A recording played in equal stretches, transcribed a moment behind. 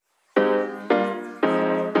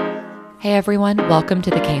Hey everyone, welcome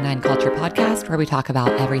to the Canine Culture Podcast, where we talk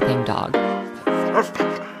about everything dog.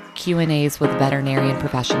 Q&As with veterinarian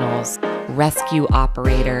professionals, rescue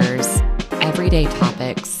operators, everyday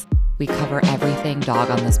topics. We cover everything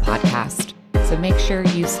dog on this podcast. So make sure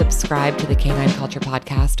you subscribe to the Canine Culture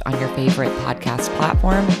Podcast on your favorite podcast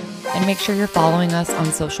platform, and make sure you're following us on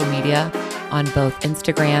social media on both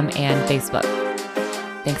Instagram and Facebook.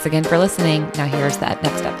 Thanks again for listening. Now here's that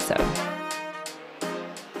next episode.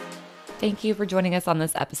 Thank you for joining us on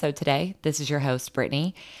this episode today. This is your host,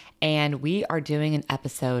 Brittany, and we are doing an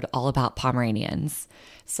episode all about Pomeranians.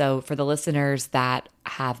 So for the listeners that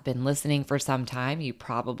have been listening for some time, you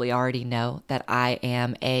probably already know that I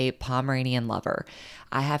am a Pomeranian lover.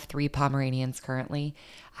 I have 3 Pomeranians currently.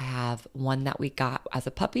 I have one that we got as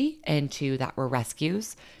a puppy and 2 that were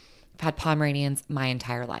rescues. I've had Pomeranians my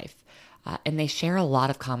entire life. And they share a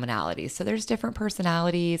lot of commonalities. So there's different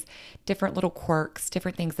personalities, different little quirks,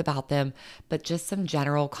 different things about them, but just some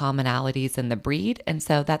general commonalities in the breed. And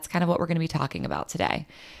so that's kind of what we're going to be talking about today.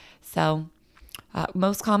 So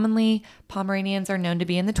most commonly, Pomeranians are known to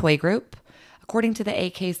be in the toy group. According to the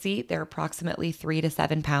AKC, they're approximately 3 to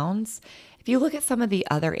 7 pounds. If you look at some of the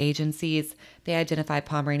other agencies, they identify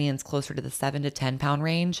Pomeranians closer to the 7 to 10 pound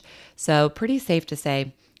range. So pretty safe to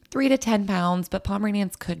say 3 to 10 pounds, but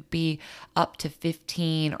Pomeranians could be up to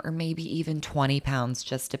 15 or maybe even 20 pounds,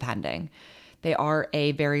 just depending. They are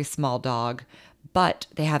a very small dog, but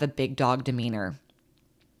they have a big dog demeanor.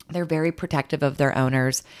 They're very protective of their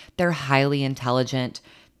owners. They're highly intelligent.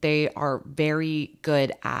 They are very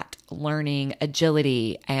good at learning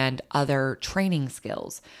agility and other training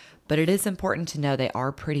skills. But it is important to know they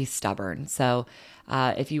are pretty stubborn. So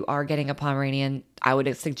if you are getting a Pomeranian, I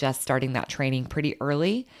would suggest starting that training pretty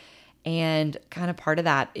early. And kind of part of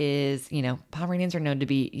that is, Pomeranians are known to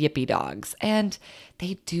be yippy dogs, and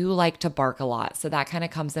they do like to bark a lot. So that kind of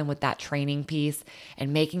comes in with that training piece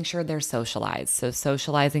and making sure they're socialized. So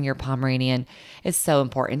socializing your Pomeranian is so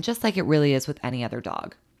important, just like it really is with any other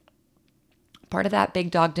dog. Part of that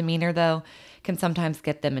big dog demeanor, though, can sometimes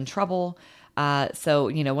get them in trouble. So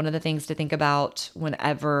one of the things to think about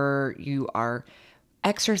whenever you are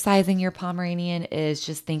exercising your Pomeranian is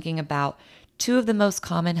just thinking about 2 of the most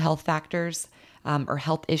common health factors, or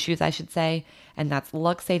health issues, I should say, and that's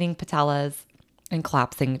luxating patellas and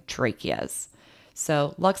collapsing tracheas.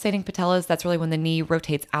 So luxating patellas, that's really when the knee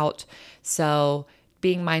rotates out. So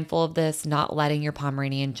being mindful of this, not letting your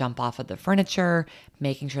Pomeranian jump off of the furniture,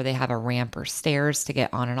 making sure they have a ramp or stairs to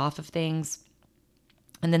get on and off of things.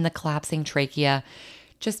 And then the collapsing trachea,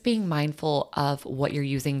 just being mindful of what you're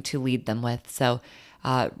using to lead them with. So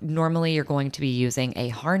normally you're going to be using a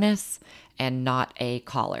harness and not a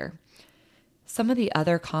collar. Some of the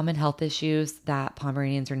other common health issues that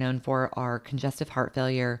Pomeranians are known for are congestive heart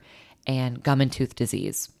failure and gum and tooth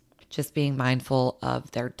disease. Just being mindful of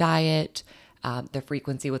their diet, the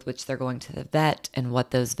frequency with which they're going to the vet, and what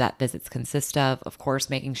those vet visits consist of. Of course,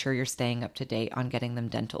 making sure you're staying up to date on getting them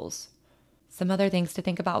dentals. Some other things to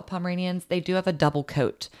think about with Pomeranians, they do have a double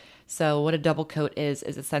coat. So what a double coat is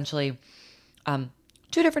essentially 2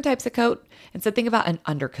 different types of coat. And so think about an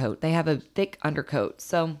undercoat. They have a thick undercoat.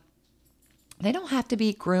 So they don't have to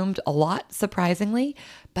be groomed a lot, surprisingly,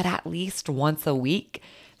 but at least once a week,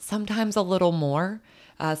 sometimes a little more.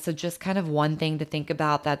 So just kind of one thing to think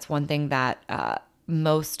about. That's one thing that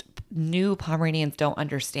most new Pomeranians don't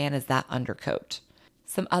understand, is that undercoat.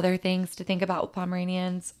 Some other things to think about with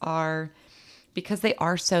Pomeranians are, because they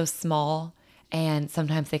are so small and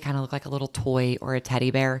sometimes they kind of look like a little toy or a teddy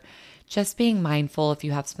bear, just being mindful if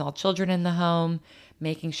you have small children in the home,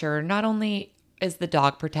 making sure not only is the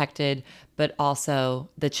dog protected, but also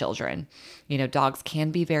the children. Dogs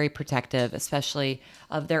can be very protective, especially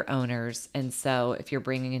of their owners. And so if you're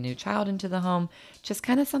bringing a new child into the home, just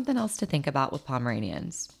kind of something else to think about with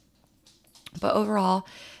Pomeranians. But overall,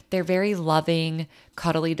 they're very loving,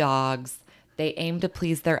 cuddly dogs. They aim to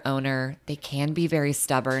please their owner. They can be very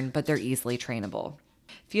stubborn, but they're easily trainable.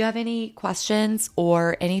 If you have any questions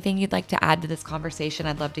or anything you'd like to add to this conversation,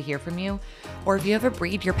 I'd love to hear from you. Or if you have a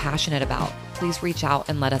breed you're passionate about, please reach out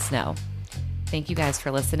and let us know. Thank you guys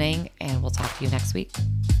for listening, and we'll talk to you next week.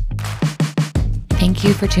 Thank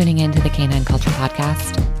you for tuning in to the Canine Culture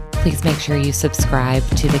Podcast. Please make sure you subscribe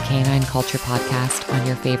to the Canine Culture Podcast on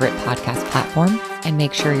your favorite podcast platform, and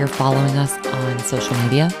make sure you're following us on social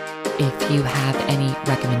media. If you have any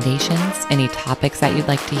recommendations, any topics that you'd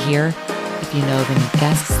like to hear, if you know of any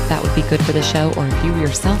guests that would be good for the show, or if you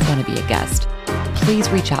yourself want to be a guest, please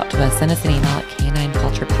reach out to us. Send us an email at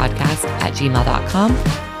canineculturepodcast@gmail.com,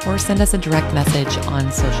 or send us a direct message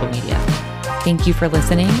on social media. Thank you for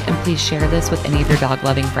listening, and please share this with any of your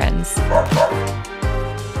dog-loving friends.